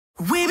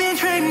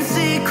trading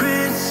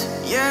secrets,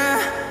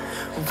 yeah.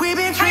 We've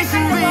been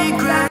tracing Welcome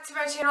regrets. back to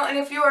my channel, and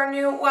if you are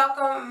new,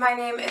 welcome. My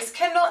name is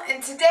Kyndal,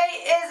 and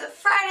today is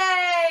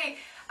Friday.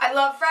 I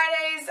love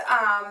Fridays.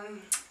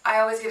 I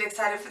always get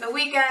excited for the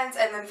weekends,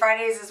 and then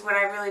Fridays is when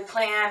I really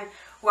plan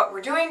what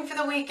we're doing for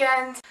the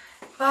weekend.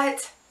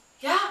 But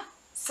yeah,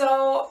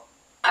 so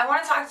I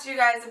want to talk to you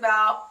guys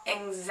about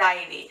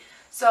anxiety.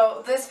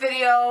 So this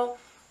video,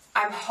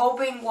 I'm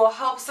hoping will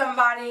help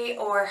somebody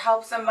or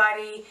help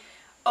somebody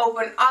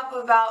open up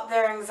about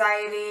their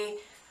anxiety.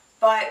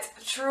 But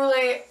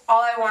truly,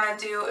 all I want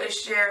to do is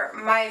share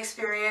my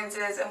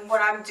experiences and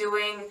what I'm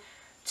doing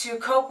to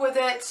cope with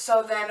it,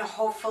 so then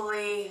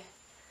hopefully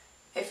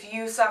if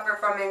you suffer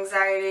from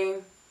anxiety,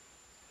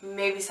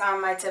 maybe some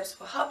of my tips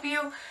will help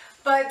you.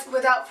 But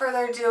without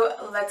further ado,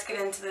 let's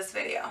get into this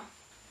video.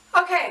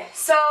 Okay,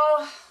 so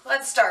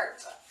let's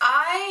start.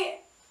 I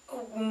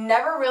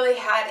never really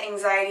had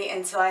anxiety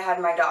until I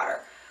had my daughter.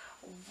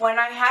 When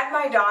I had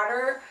my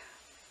daughter,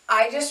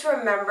 I just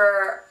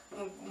remember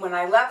when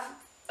I left,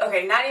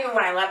 okay, not even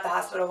when I left the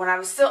hospital, when I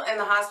was still in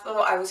the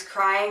hospital, I was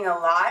crying a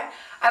lot.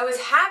 I was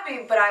happy,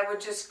 but I would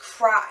just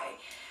cry.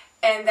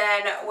 And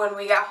then when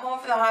we got home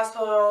from the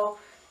hospital,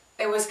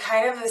 it was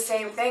kind of the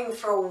same thing.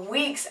 For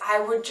weeks, I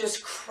would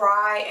just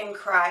cry and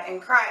cry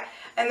and cry.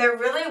 And there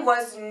really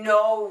was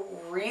no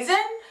reason.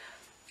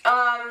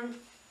 And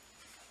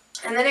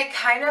then it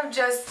kind of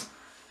just,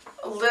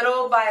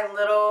 little by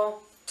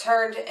little,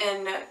 turned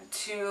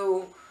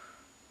into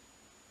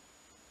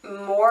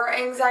more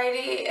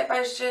anxiety, if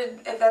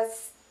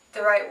that's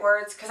the right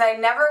words, because I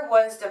never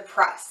was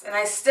depressed, and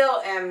I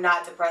still am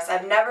not depressed.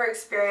 I've never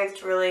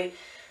experienced really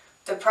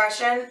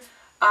depression.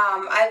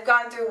 I've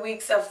gone through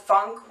weeks of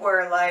funk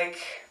where like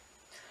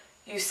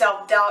you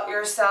self-doubt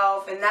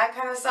yourself and that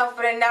kind of stuff,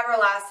 but it never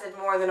lasted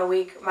more than a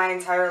week my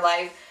entire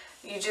life.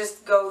 You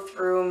just go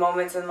through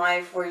moments in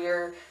life where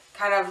you're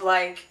kind of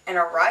like in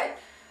a rut.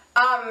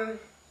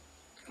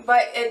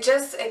 But it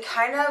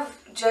kind of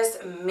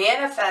just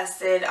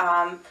manifested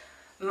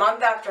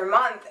month after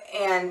month,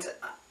 and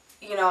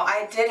you know,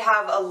 I did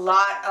have a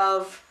lot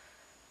of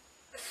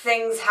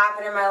things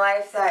happen in my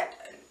life that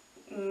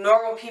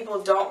normal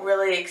people don't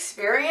really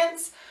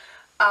experience.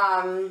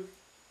 You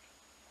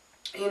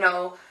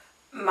know,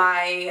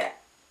 my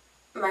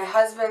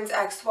husband's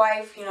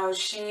ex-wife, you know,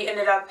 she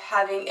ended up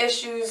having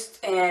issues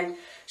and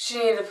she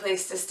needed a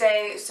place to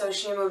stay, so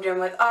she moved in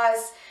with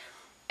us.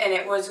 And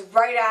it was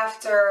right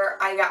after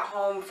I got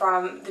home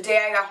from, the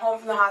day I got home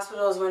from the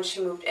hospital is when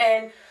she moved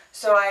in.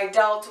 So I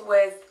dealt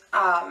with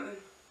my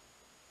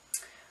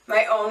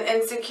own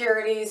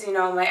insecurities. You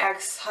know, my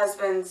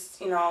ex-husband's,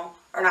 you know,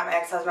 or not my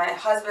ex-husband, my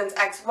husband's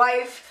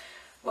ex-wife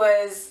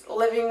was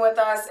living with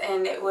us,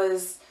 and it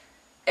was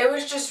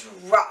just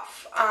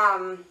rough.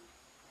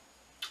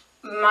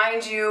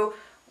 Mind you,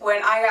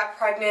 when I got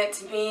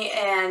pregnant, me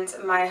and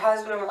my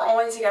husband were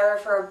only together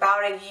for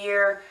about a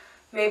year,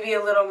 maybe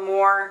a little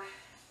more.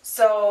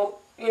 So,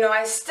 you know,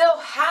 I still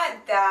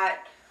had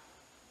that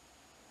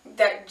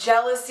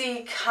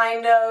jealousy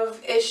kind of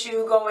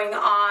issue going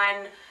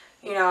on.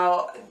 You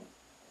know,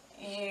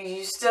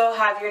 you still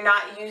have, you're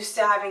not used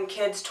to having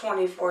kids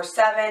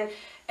 24/7,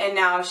 and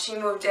now she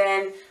moved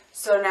in,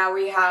 so now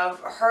we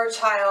have her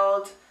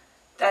child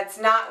that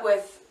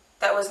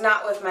was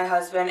not with my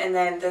husband, and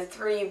then the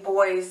 3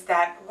 boys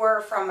that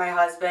were from my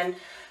husband.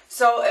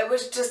 So it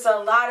was just a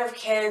lot of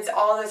kids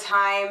all the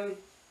time,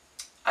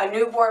 a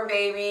newborn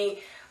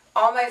baby.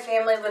 All my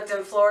family lived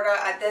in Florida.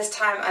 At this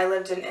time, I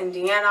lived in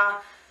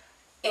Indiana,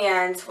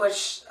 and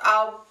which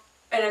I'll,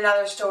 in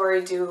another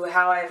story, do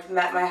how I've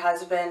met my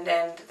husband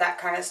and that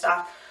kind of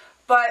stuff.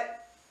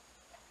 But,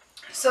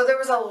 so there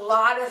was a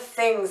lot of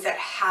things that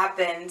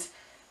happened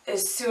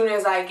as soon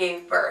as I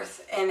gave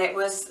birth, and it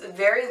was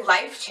very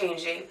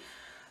life-changing.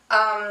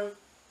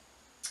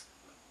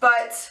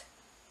 But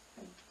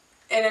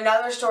in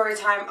another story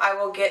time, I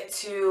will get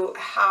to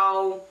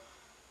how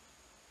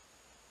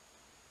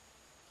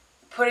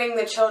putting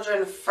the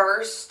children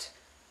first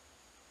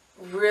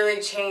really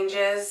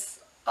changes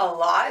a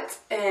lot,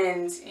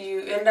 and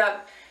you end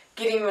up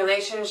getting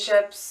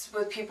relationships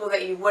with people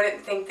that you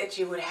wouldn't think that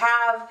you would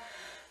have.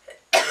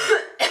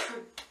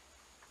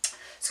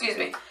 Excuse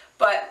me.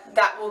 But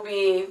that will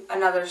be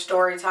another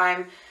story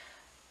time.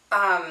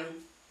 But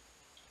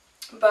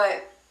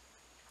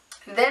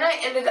then I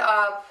ended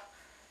up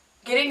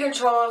getting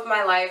control of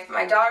my life.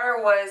 My daughter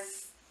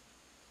was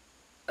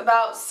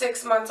about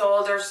 6 months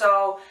old or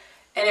so,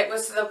 and it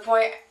was to the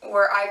point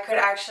where I could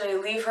actually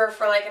leave her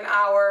for like an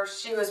hour.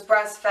 She was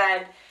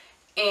breastfed,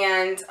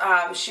 and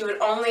she would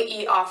only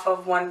eat off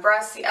of one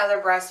breast. The other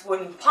breast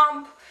wouldn't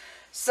pump.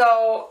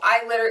 So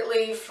I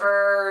literally,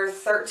 for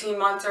 13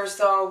 months or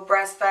so,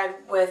 breastfed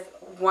with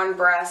one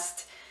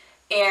breast.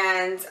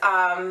 And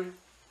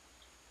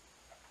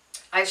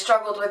I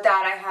struggled with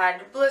that. I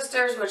had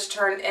blisters, which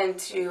turned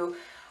into,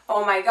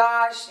 oh my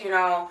gosh, you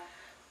know,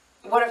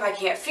 what if I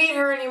can't feed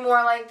her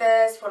anymore like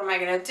this? What am I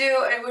going to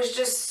do? It was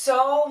just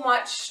so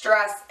much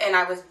stress, and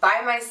I was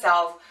by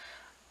myself.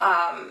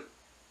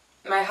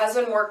 My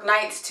husband worked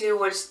nights too,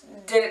 which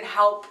didn't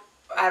help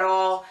at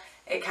all.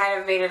 It kind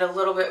of made it a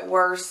little bit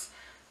worse.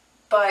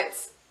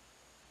 But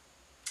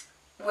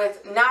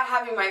with not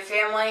having my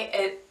family,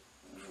 it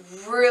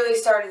really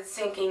started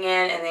sinking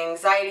in, and the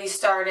anxiety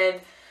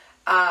started.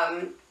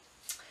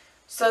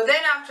 So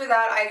then after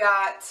that, I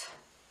got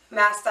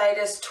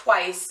mastitis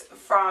twice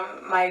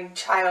from my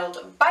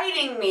child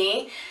biting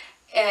me.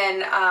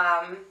 And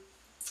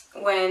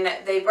when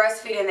they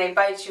breastfeed and they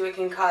bite you, it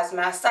can cause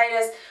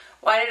mastitis.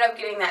 Well, I ended up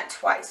getting that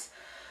twice,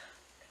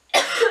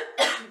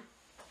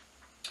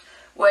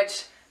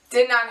 which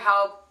did not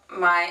help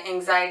my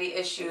anxiety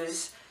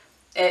issues.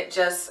 It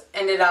just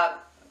ended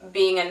up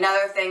being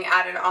another thing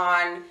added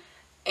on,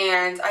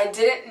 and I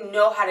didn't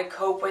know how to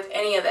cope with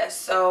any of this.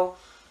 So,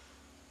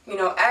 you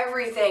know,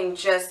 everything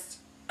just,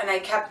 and I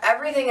kept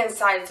everything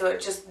inside, so it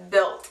just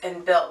built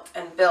and built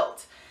and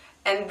built.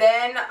 And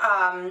then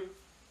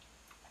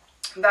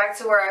back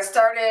to where I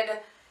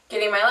started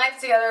getting my life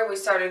together, we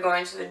started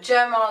going to the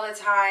gym all the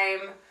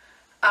time.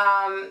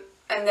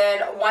 And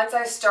then once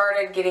I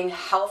started getting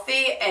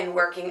healthy and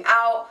working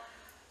out,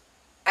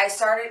 I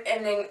started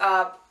ending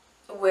up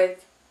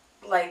with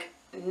like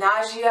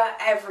nausea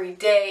every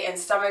day and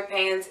stomach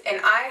pains.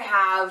 And I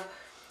have,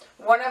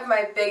 one of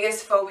my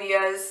biggest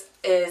phobias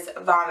is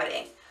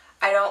vomiting.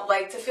 I don't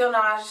like to feel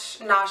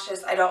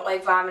nauseous. I don't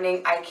like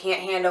vomiting. I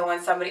can't handle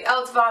when somebody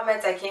else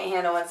vomits. I can't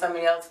handle when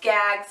somebody else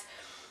gags.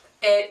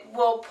 It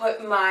will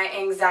put my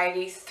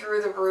anxiety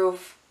through the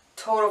roof,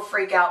 total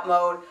freak out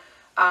mode.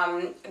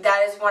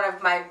 That is one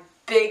of my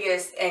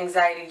biggest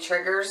anxiety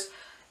triggers.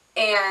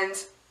 And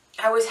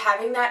I was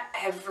having that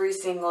every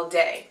single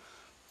day.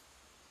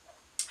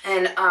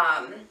 And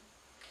I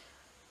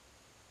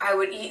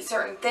would eat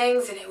certain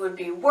things and it would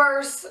be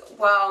worse.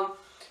 Well,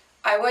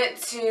 I went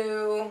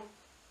to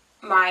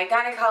my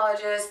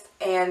gynecologist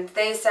and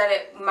they said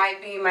it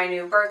might be my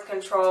new birth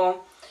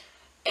control.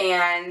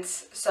 And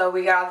so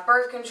we got off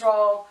birth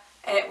control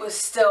and it was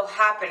still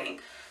happening.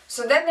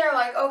 So then they're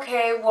like,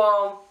 okay,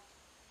 well,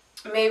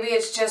 maybe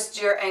it's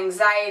just your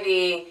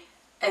anxiety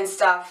and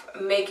stuff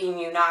making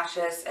you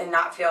nauseous and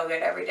not feel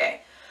good every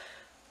day.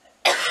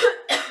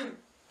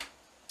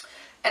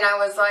 And I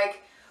was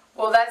like,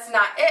 well, that's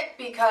not it,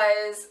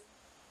 because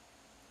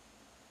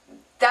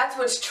that's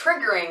what's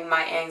triggering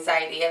my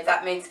anxiety, if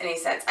that makes any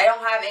sense. I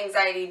don't have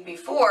anxiety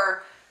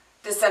before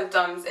the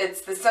symptoms. It's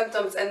the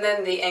symptoms and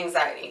then the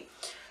anxiety.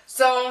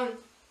 So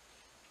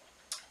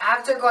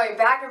after going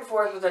back and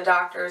forth with the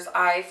doctors,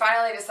 I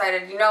finally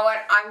decided, you know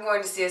what, I'm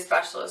going to see a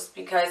specialist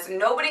because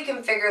nobody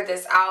can figure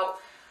this out.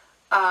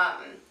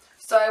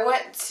 So I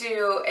went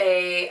to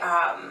a,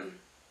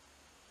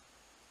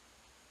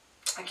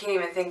 I can't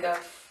even think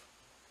of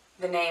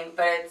the name,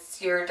 but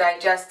it's your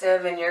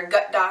digestive and your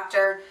gut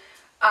doctor.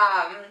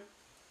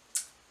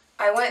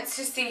 I went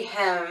to see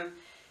him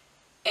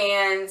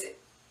and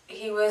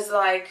he was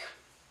like,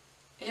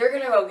 you're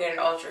going to go get an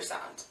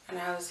ultrasound. And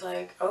I was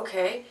like,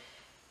 okay.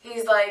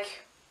 He's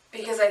like,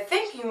 because I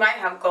think you might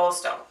have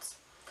gallstones.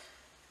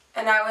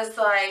 And I was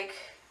like,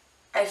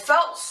 I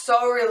felt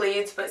so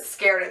relieved but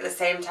scared at the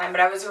same time.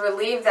 But I was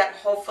relieved that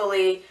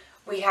hopefully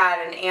we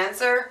had an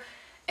answer.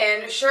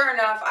 And sure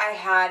enough, I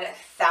had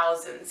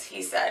thousands,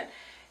 he said.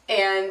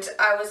 And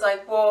I was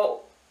like,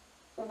 well,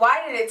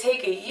 why did it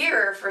take a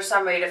year for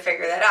somebody to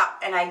figure that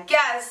out? And I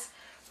guess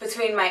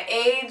between my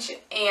age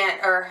and,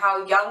 or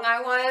how young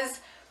I was,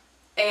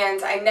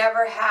 and I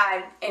never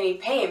had any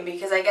pain,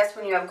 because I guess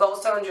when you have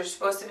gallstones, you're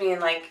supposed to be in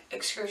like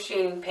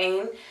excruciating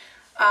pain.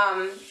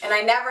 And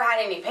I never had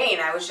any pain.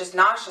 I was just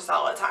nauseous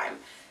all the time.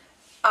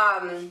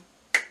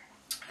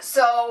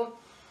 So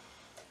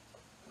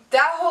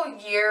that whole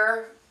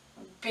year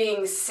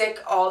being sick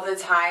all the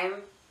time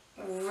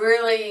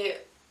really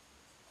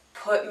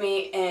put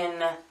me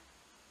in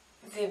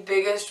the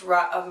biggest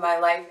rut of my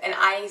life, and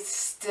I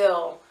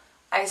still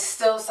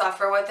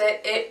suffer with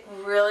it. It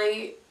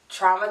really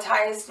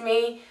traumatized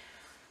me.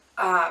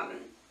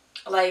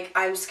 Like,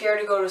 I'm scared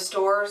to go to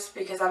stores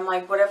because I'm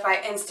like, what if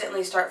I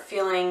instantly start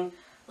feeling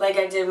like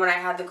I did when I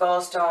had the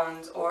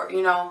gallstones, or,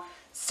 you know,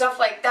 stuff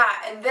like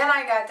that. And then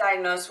I got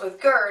diagnosed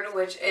with GERD,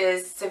 which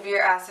is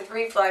severe acid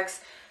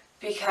reflux,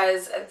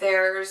 because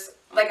there's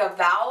like a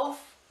valve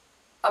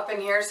up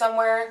in here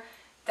somewhere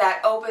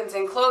that opens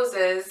and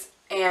closes,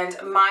 and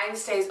mine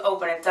stays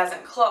open, it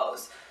doesn't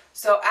close.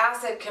 So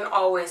acid can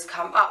always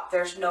come up.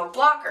 There's no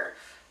blocker.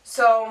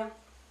 So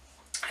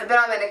I've been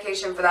on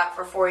medication for that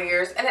for 4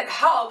 years, and it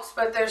helps,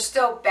 but there's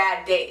still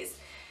bad days.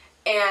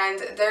 And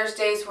there's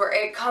days where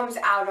it comes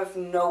out of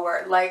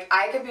nowhere. Like,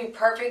 I could be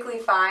perfectly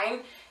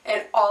fine,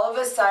 and all of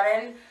a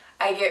sudden,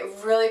 I get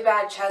really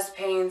bad chest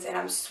pains, and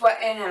I'm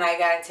sweating, and I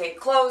gotta take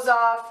clothes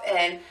off,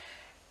 and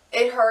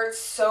it hurts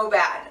so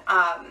bad.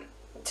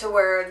 To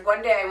where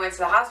one day I went to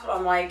the hospital,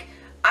 I'm like,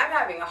 I'm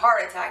having a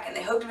heart attack, and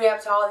they hooked me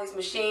up to all these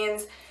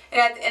machines, and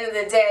at the end of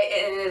the day,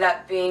 it ended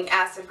up being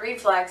acid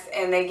reflux,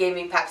 and they gave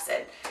me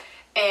Pepsid.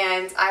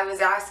 And I was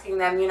asking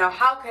them, you know,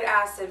 how could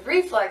acid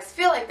reflux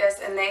feel like this?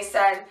 And they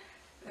said,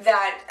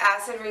 that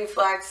acid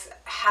reflux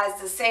has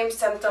the same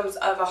symptoms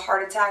of a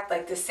heart attack,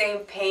 like the same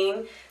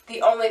pain.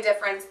 The only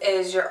difference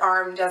is your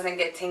arm doesn't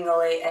get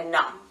tingly and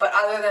numb. But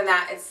other than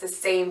that, it's the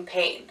same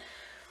pain.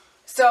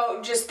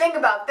 So just think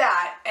about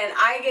that, and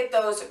I get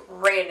those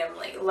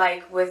randomly,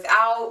 like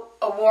without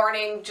a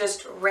warning,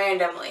 just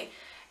randomly.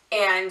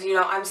 And, you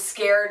know, I'm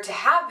scared to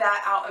have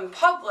that out in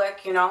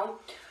public, you know.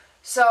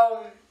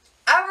 So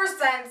ever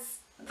since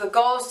the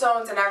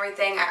gallstones and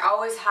everything, I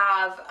always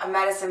have a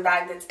medicine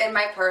bag that's in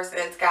my purse.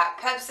 It's got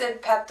Pepcid,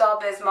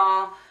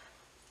 Pepto-Bismol,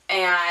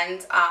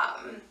 and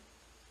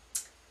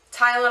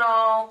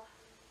Tylenol,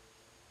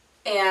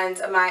 and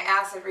my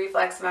acid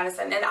reflux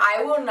medicine. And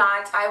I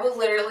will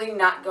literally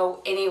not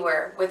go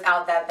anywhere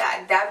without that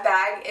bag. That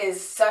bag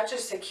is such a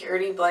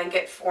security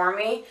blanket for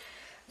me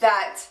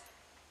that,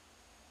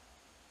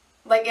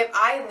 like, if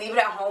I leave it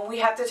at home, we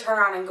have to turn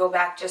around and go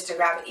back just to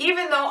grab it.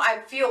 Even though I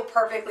feel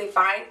perfectly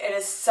fine, it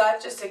is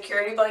such a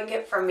security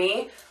blanket for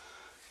me.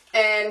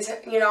 And,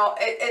 you know,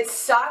 it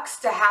sucks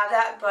to have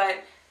that,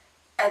 but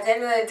at the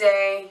end of the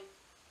day,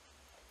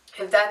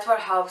 if that's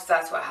what helps,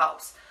 that's what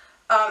helps.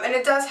 And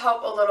it does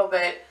help a little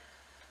bit.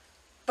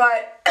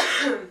 But,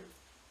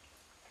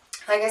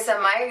 like I said,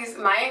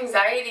 my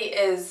anxiety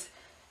is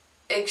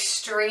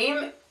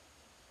extreme,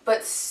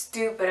 but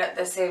stupid at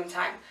the same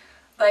time.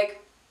 Like,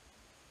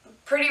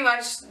 pretty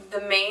much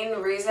the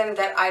main reason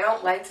that I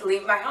don't like to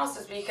leave my house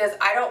is because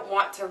I don't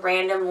want to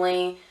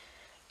randomly,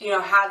 you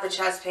know, have the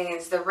chest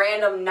pains, the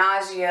random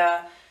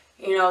nausea,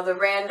 you know, the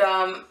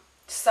random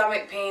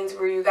stomach pains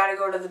where you got to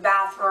go to the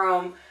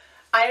bathroom.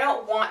 I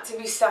don't want to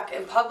be stuck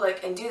in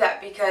public and do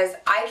that because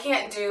I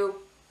can't do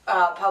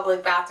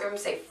public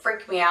bathrooms. They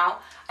freak me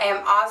out. I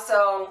am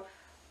also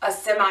a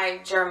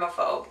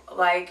semi-germaphobe.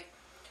 Like,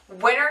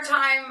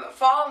 wintertime,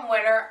 fall and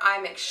winter,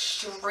 I'm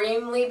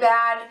extremely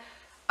bad.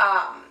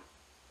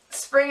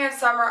 Spring and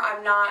summer,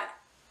 I'm not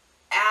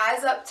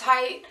as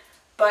uptight,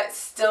 but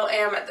still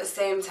am at the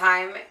same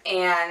time.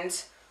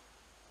 And,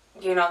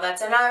 you know,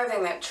 that's another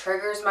thing that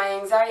triggers my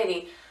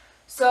anxiety.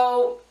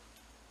 So,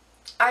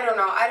 I don't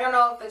know. I don't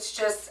know if it's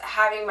just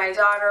having my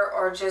daughter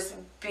or just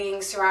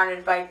being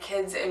surrounded by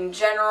kids in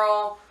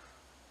general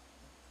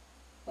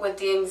with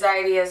the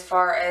anxiety as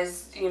far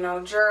as, you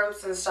know,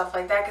 germs and stuff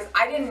like that. Because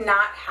I did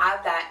not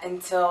have that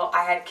until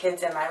I had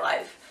kids in my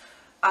life.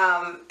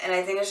 And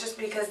I think it's just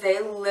because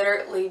they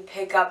literally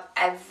pick up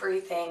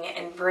everything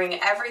and bring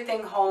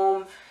everything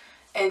home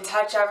and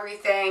touch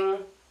everything.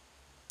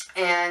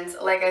 And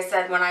like I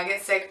said, when I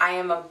get sick, I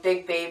am a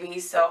big baby,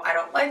 so I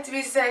don't like to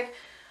be sick.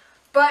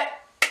 But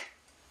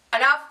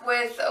enough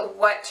with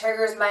what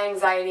triggers my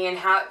anxiety and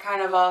how it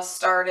kind of all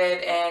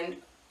started and,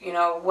 you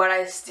know, what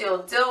I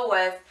still deal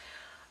with.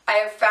 I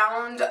have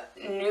found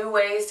new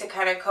ways to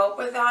kind of cope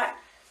with that.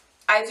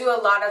 I do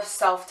a lot of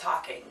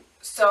self-talking.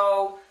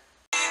 So,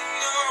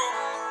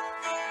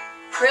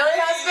 really,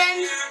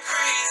 husband?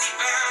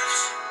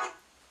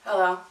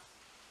 Hello.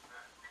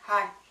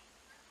 Hi.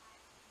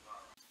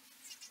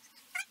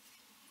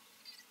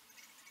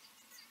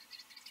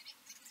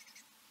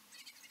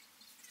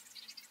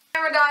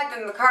 Died,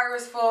 then the car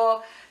was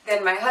full,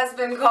 then my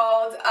husband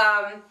called,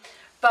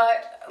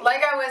 but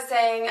like I was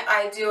saying,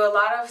 I do a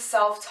lot of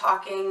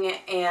self-talking,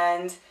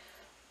 and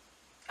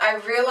I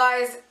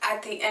realize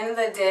at the end of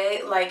the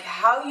day, like,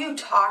 how you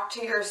talk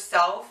to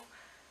yourself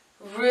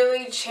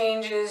really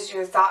changes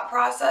your thought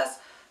process.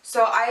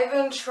 So I've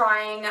been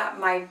trying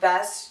my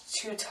best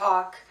to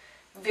talk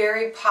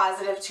very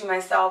positive to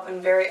myself and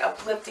very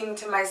uplifting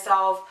to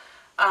myself.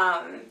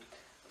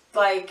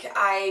 Like,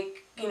 I,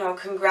 you know,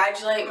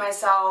 congratulate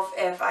myself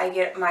if I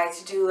get my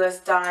to-do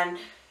list done.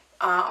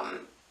 I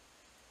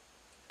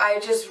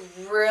just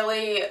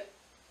really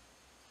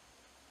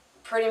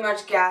pretty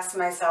much gas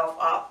myself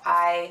up.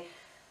 I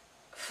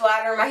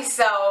flatter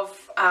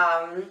myself,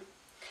 and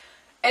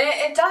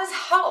it does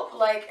help.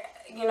 Like,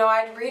 you know,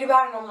 I'd read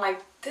about it and I'm like,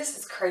 this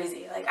is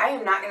crazy. Like, I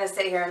am not going to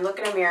sit here and look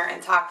in a mirror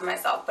and talk to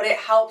myself. But it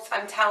helps.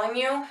 I'm telling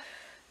you,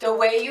 the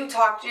way you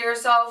talk to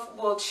yourself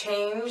will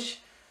change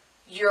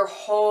your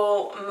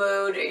whole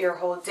mood, your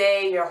whole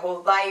day, your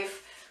whole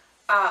life.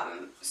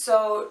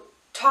 So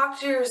talk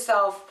to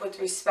yourself with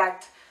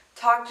respect.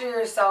 Talk to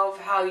yourself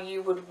how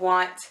you would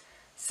want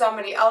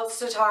somebody else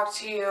to talk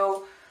to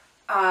you.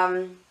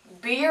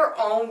 Be your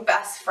own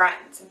best friend.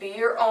 Be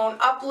your own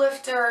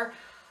uplifter.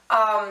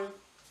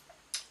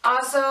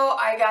 Also,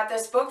 I got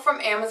this book from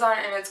Amazon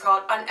and it's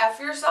called Unf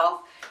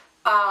Yourself.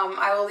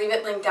 I will leave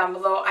it linked down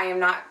below. I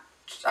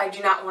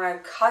do not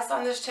want to cuss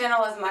on this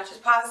channel as much as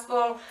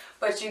possible,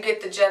 but you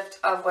get the gist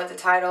of what the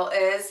title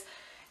is.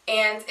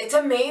 And it's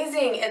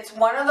amazing. It's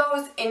one of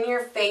those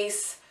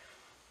in-your-face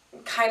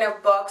kind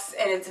of books,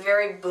 and it's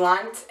very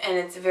blunt, and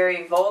it's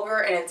very vulgar,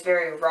 and it's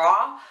very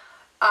raw.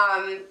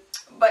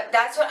 But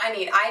that's what I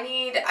need.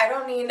 I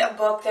don't need a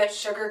book that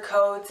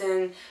sugarcoats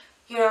and,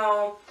 you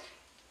know,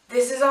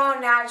 this is all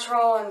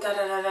natural and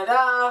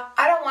da-da-da-da-da.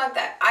 I don't want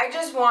that. I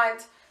just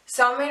want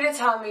somebody to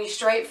tell me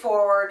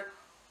straightforward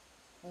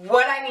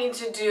what I need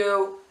to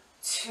do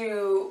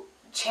to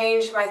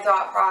change my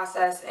thought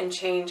process and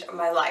change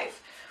my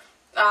life.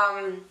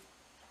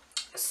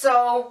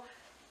 So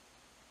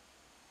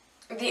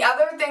the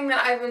other thing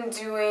that I've been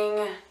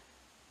doing,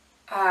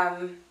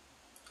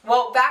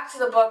 well, back to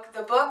the book.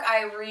 The book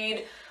I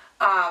read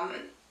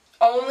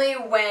only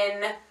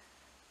when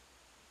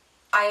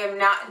I am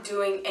not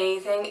doing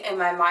anything and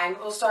my mind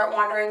will start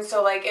wandering.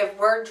 So like if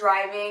we're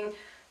driving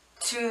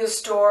to the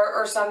store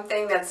or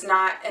something that's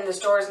not, and the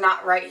store is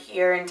not right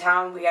here in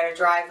town, we gotta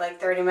drive like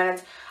 30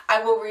 minutes,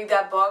 I will read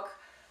that book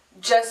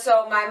just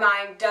so my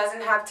mind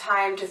doesn't have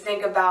time to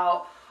think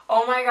about,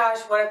 oh my gosh,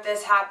 what if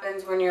this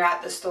happens when you're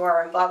at the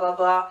store and blah, blah,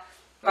 blah.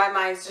 My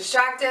mind's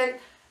distracted,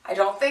 I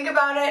don't think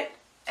about it,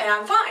 and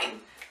I'm fine.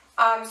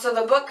 So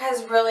the book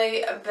has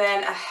really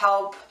been a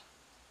help.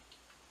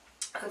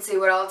 Let's see,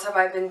 what else have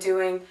I been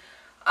doing?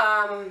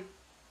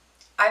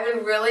 I've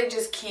been really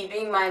just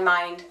keeping my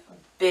mind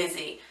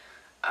busy.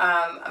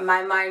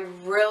 My mind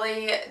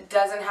really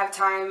doesn't have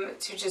time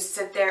to just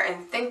sit there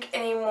and think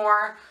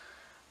anymore.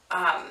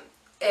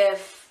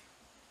 If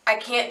I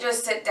can't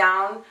just sit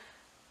down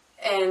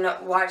and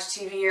watch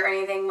TV or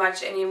anything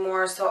much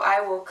anymore, so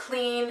I will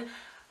clean,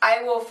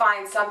 I will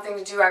find something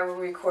to do, I will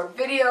record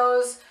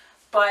videos,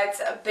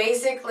 but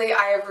basically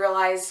I have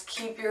realized,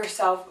 keep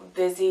yourself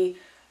busy.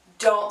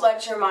 Don't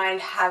let your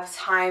mind have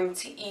time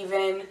to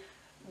even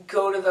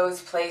go to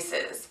those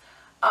places.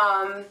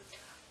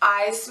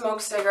 I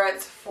smoked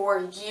cigarettes for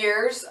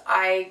years.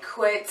 I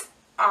quit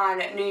on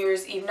New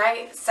Year's Eve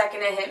night. The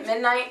second it hit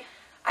midnight,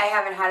 I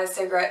haven't had a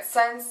cigarette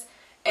since,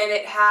 and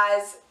it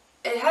has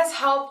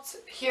helped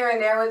here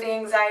and there with the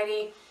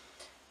anxiety.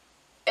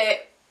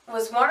 It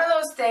was one of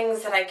those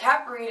things that I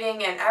kept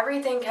reading and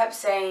everything kept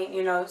saying,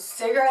 you know,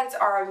 cigarettes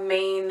are a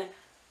main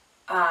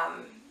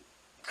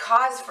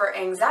cause for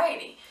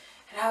anxiety.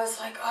 And I was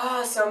like,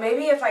 oh, so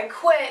maybe if I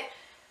quit,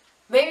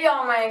 maybe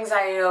all my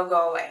anxiety will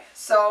go away.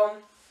 So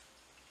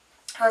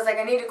I was like,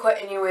 I need to quit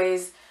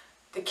anyways.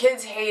 The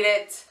kids hate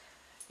it.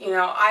 You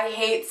know, I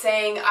hate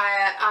saying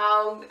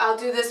I'll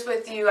do this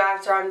with you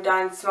after I'm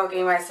done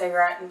smoking my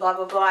cigarette and blah,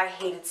 blah, blah. I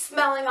hated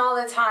smelling all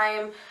the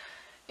time.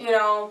 You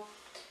know,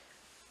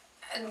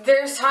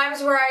 there's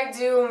times where I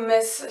do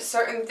miss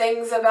certain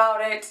things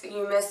about it.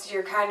 You miss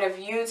your kind of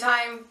you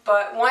time.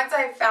 But once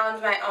I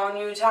found my own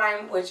you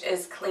time, which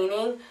is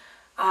cleaning,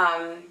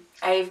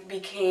 I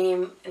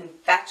became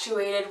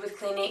infatuated with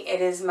cleaning.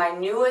 It is my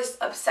newest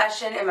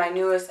obsession and my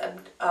newest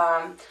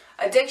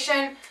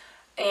addiction.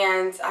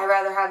 And I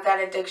rather have that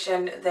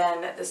addiction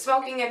than the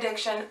smoking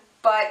addiction.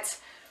 But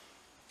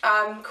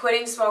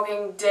quitting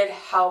smoking did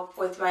help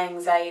with my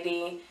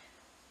anxiety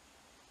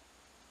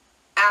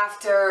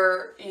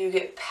after you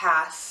get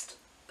past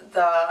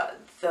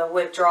the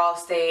withdrawal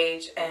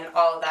stage and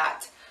all of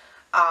that.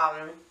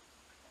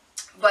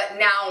 But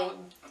now,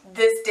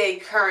 this day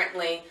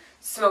currently,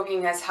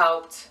 smoking has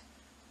helped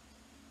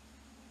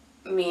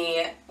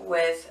me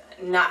with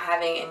not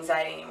having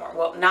anxiety anymore.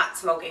 Well, not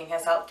smoking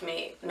has helped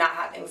me not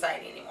have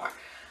anxiety anymore.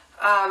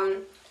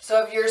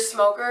 So if you're a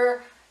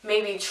smoker,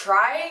 maybe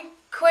try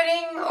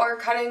quitting or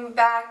cutting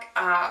back.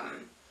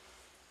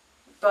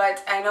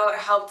 But I know it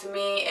helped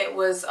me. It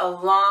was a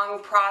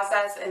long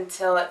process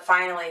until it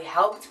finally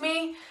helped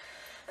me.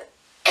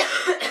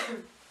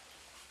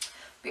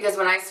 Because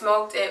when I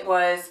smoked, it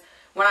was,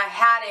 when I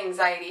had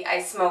anxiety,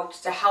 I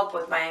smoked to help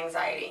with my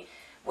anxiety,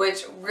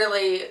 which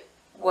really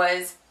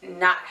was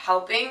not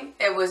helping.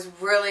 It was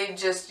really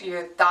just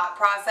your thought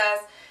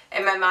process.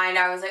 In my mind,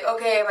 I was like,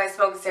 okay, if I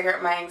smoke a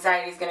cigarette, my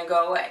anxiety is going to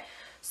go away.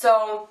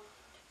 So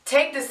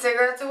take the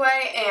cigarettes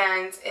away,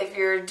 and if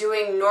you're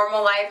doing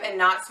normal life and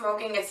not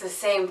smoking, it's the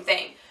same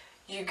thing.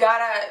 You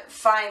gotta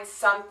find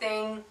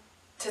something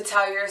to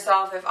tell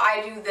yourself, if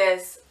I do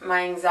this,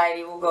 my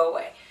anxiety will go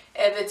away.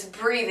 If it's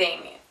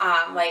breathing,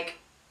 like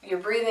your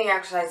breathing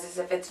exercises,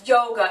 if it's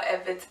yoga,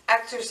 if it's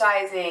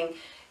exercising,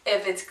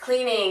 if it's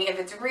cleaning, if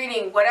it's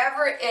reading,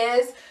 whatever it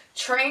is,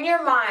 train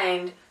your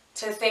mind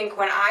to think,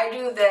 when I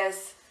do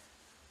this,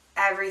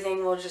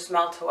 everything will just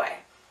melt away.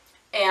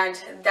 And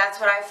that's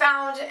what I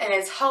found, and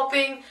it's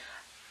helping.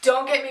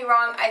 Don't get me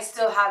wrong, I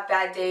still have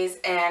bad days,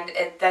 and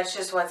that's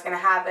just what's going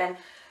to happen.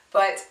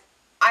 But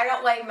I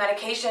don't like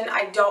medication.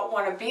 I don't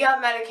want to be on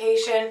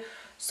medication.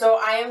 So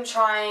I am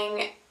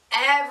trying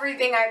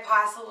everything I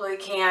possibly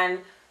can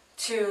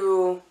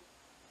to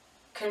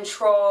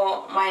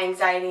control my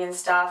anxiety and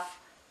stuff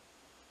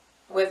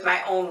with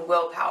my own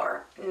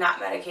willpower, not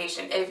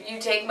medication. If you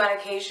take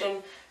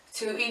medication,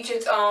 to each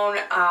its own.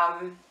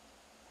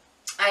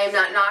 I am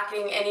not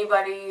knocking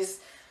anybody's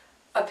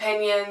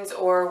opinions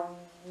or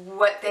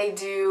what they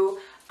do.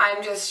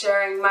 I'm just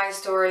sharing my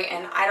story,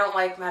 and I don't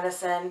like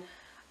medicine.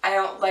 I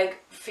don't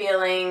like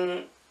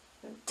feeling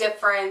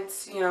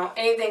different, you know,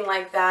 anything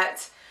like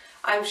that.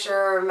 I'm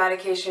sure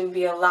medication would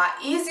be a lot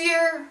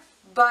easier,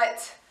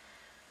 but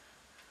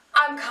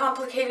I'm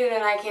complicated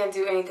and I can't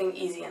do anything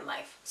easy in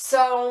life.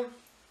 So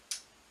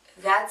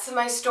that's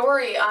my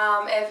story.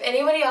 If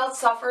anybody else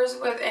suffers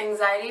with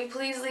anxiety,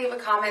 please leave a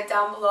comment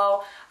down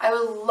below. I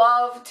would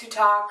love to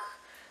talk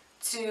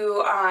to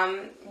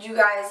you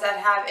guys that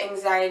have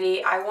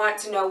anxiety. I want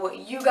to know what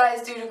you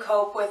guys do to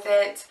cope with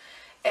it.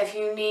 If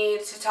you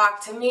need to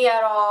talk to me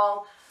at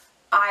all,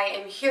 I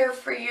am here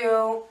for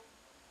you.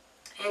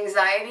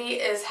 Anxiety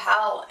is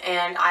hell,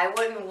 and I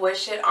wouldn't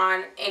wish it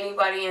on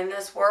anybody in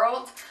this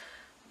world,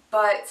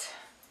 but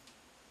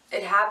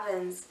it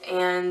happens,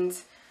 and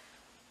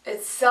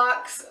it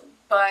sucks,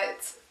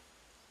 but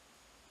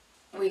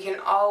we can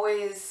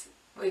always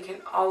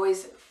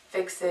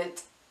fix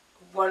it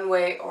one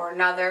way or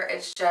another.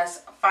 It's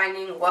just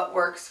finding what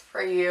works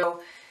for you,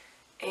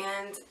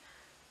 and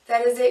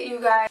that is it, you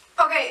guys.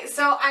 Okay,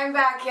 so I'm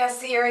back. Yes,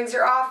 the earrings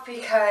are off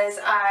because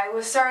I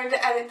was starting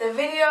to edit the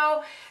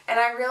video and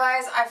I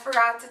realized I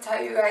forgot to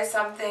tell you guys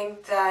something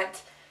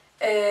that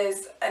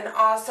is an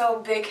also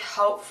big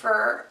help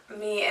for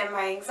me and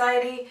my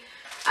anxiety.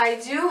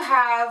 I do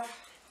have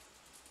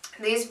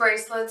these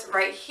bracelets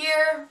right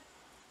here,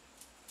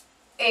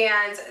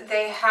 and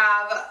they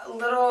have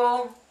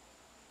little,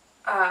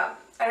 I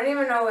don't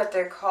even know what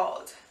they're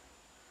called.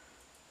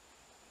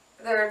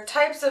 They're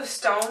types of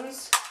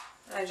stones.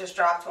 I just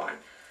dropped one.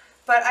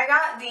 But I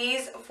got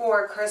these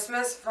for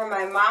Christmas from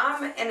my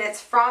mom, and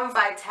it's from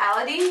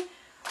Vitality.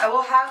 I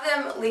will have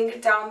them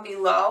linked down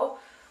below.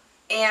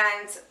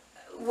 And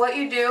what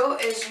you do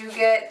is you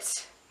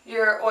get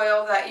your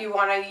oil that you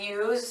want to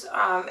use.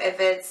 If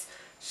it's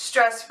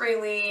stress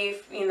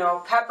relief, you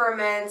know,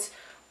 peppermint,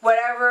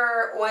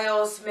 whatever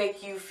oils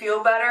make you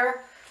feel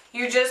better.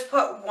 You just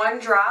put one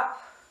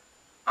drop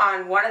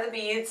on one of the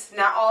beads,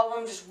 not all of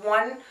them, just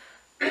one.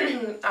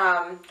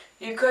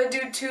 You could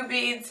do 2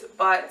 beads,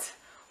 but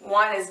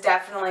 1 is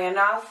definitely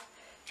enough.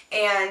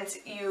 And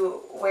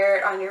you wear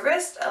it on your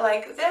wrist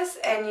like this,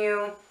 and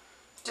you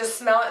just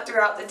smell it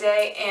throughout the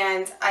day.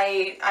 And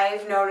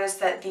I've noticed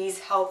that these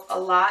help a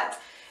lot,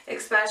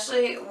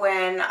 especially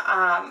when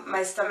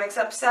my stomach's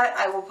upset.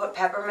 I will put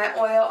peppermint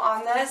oil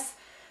on this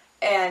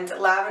and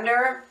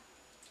lavender,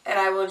 and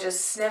I will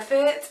just sniff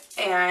it,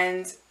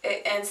 and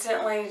it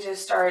instantly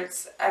just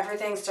starts,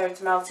 everything starts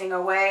melting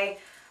away.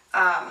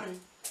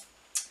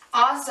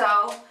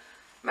 Also,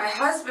 my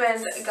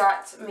husband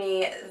got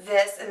me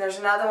this, and there's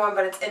another one,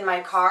 but it's in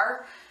my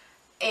car,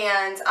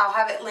 and I'll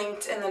have it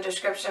linked in the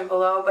description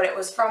below, but it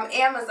was from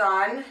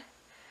Amazon,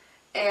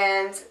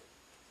 and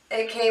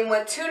it came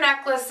with 2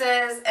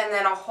 necklaces and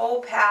then a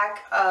whole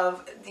pack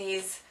of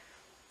these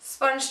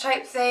sponge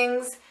type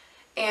things,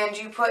 and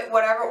you put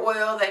whatever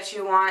oil that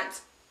you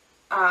want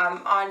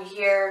on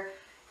here.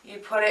 You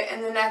put it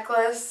in the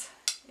necklace,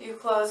 you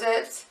close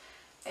it,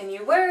 and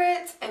you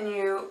wear it, and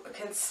you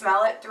can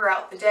smell it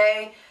throughout the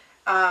day.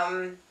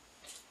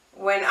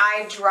 When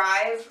I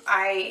drive,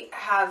 I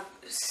have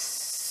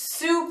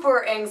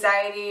super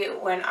anxiety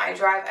when I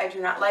drive. I do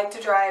not like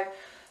to drive,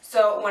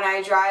 so when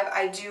I drive,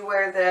 I do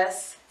wear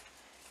this,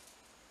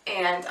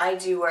 and I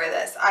do wear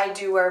this. I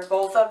do wear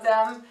both of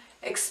them,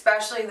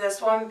 especially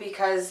this one,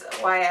 because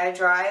while I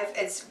drive,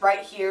 it's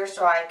right here,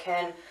 so I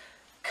can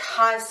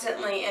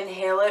constantly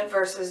inhale it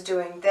versus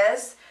doing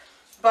this.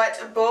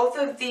 But both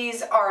of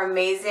these are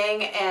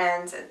amazing,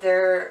 and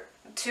they're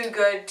too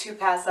good to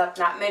pass up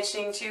not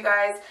mentioning to you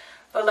guys.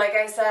 But like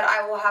I said,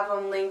 I will have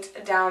them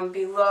linked down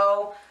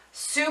below.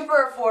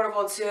 Super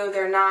affordable too.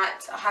 They're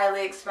not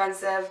highly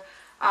expensive.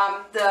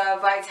 The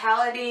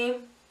Vitality,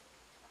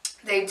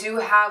 they do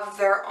have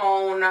their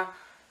own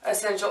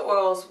essential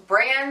oils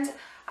brand.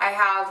 I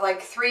have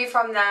like 3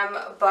 from them,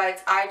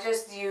 but I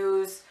just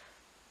use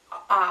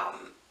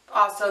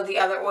also the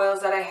other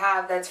oils that I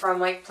have that's from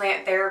like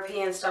plant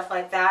therapy and stuff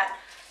like that.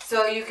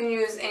 So you can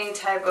use any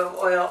type of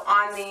oil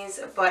on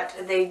these, but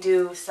they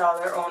do sell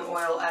their own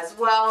oil as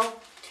well.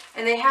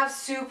 And they have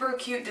super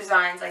cute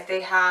designs. Like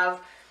they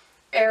have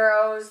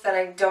arrows that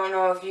I don't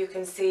know if you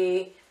can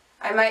see.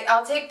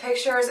 I'll take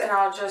pictures and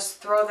I'll just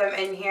throw them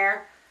in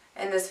here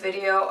in this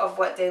video of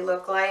what they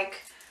look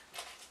like.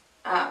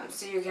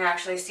 So you can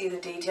actually see the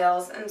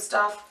details and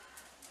stuff.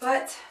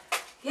 But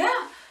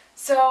yeah,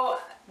 so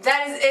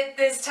that is it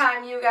this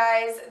time, you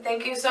guys.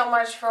 Thank you so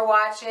much for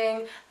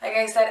watching. Like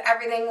I said,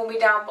 everything will be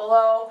down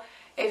below.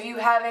 If you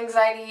have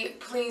anxiety,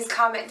 please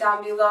comment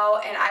down below,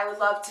 and I would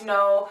love to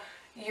know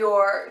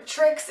your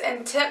tricks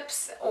and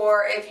tips,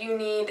 or if you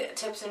need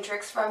tips and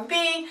tricks from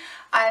me,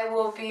 I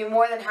will be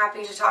more than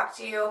happy to talk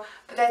to you.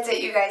 But that's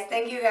it, you guys.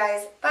 Thank you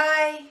guys.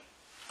 Bye.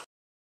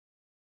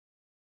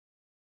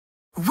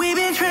 We've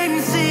been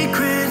trading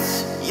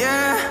secrets,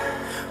 yeah.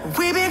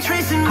 We've been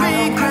tracing I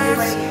hope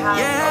regrets, everybody has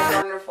yeah.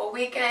 a wonderful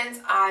weekend.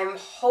 I'm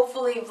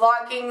hopefully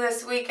vlogging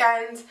this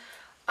weekend.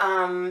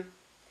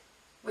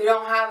 We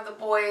don't have the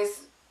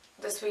boys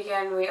this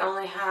weekend. We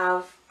only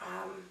have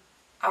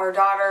our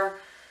daughter.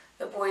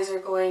 The boys are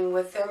going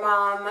with their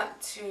mom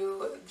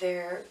to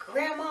their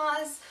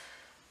grandma's.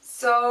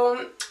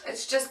 So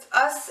it's just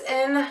us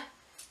and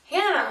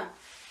Hannah.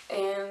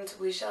 And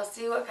we shall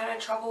see what kind of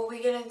trouble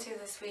we get into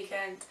this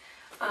weekend.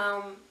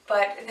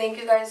 But thank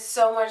you guys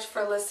so much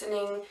for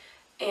listening,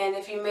 and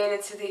if you made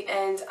it to the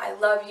end, I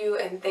love you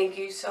and thank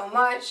you so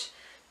much.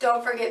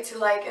 Don't forget to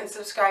like and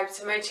subscribe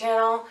to my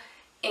channel,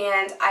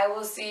 and I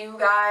will see you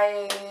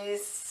guys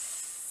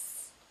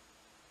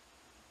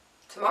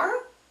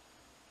tomorrow?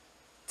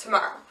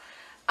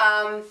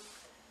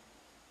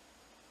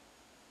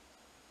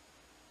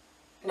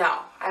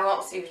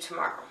 won't see you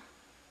tomorrow.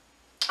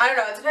 I don't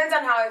know. It depends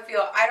on how I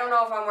feel. I don't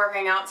know if I'm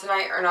working out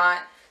tonight or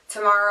not.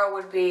 Tomorrow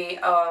would be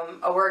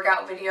a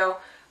workout video.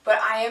 But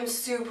I am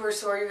super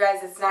sore, you guys.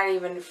 It's not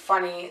even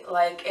funny.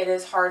 Like, it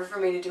is hard for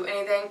me to do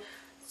anything.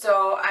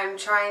 So I'm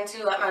trying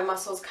to let my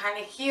muscles kind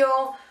of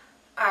heal.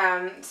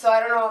 So I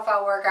don't know if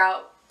I'll work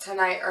out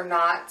tonight or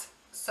not.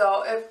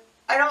 So if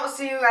I don't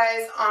see you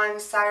guys on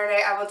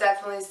Saturday, I will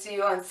definitely see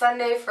you on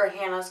Sunday for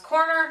Hannah's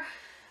Corner.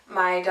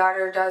 My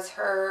daughter does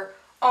her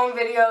own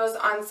videos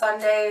on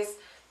Sundays.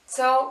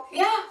 So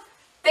yeah,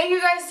 thank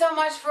you guys so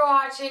much for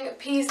watching.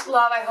 Peace,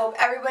 love. I hope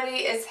everybody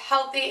is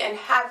healthy and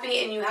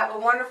happy and you have a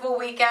wonderful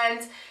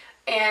weekend.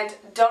 And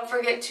don't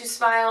forget to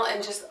smile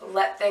and just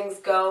let things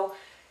go.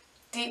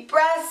 Deep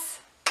breaths.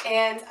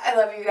 And I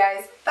love you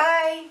guys.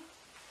 Bye.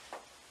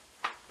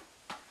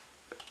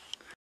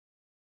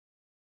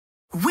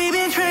 We've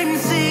been trading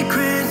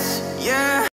secrets, yeah.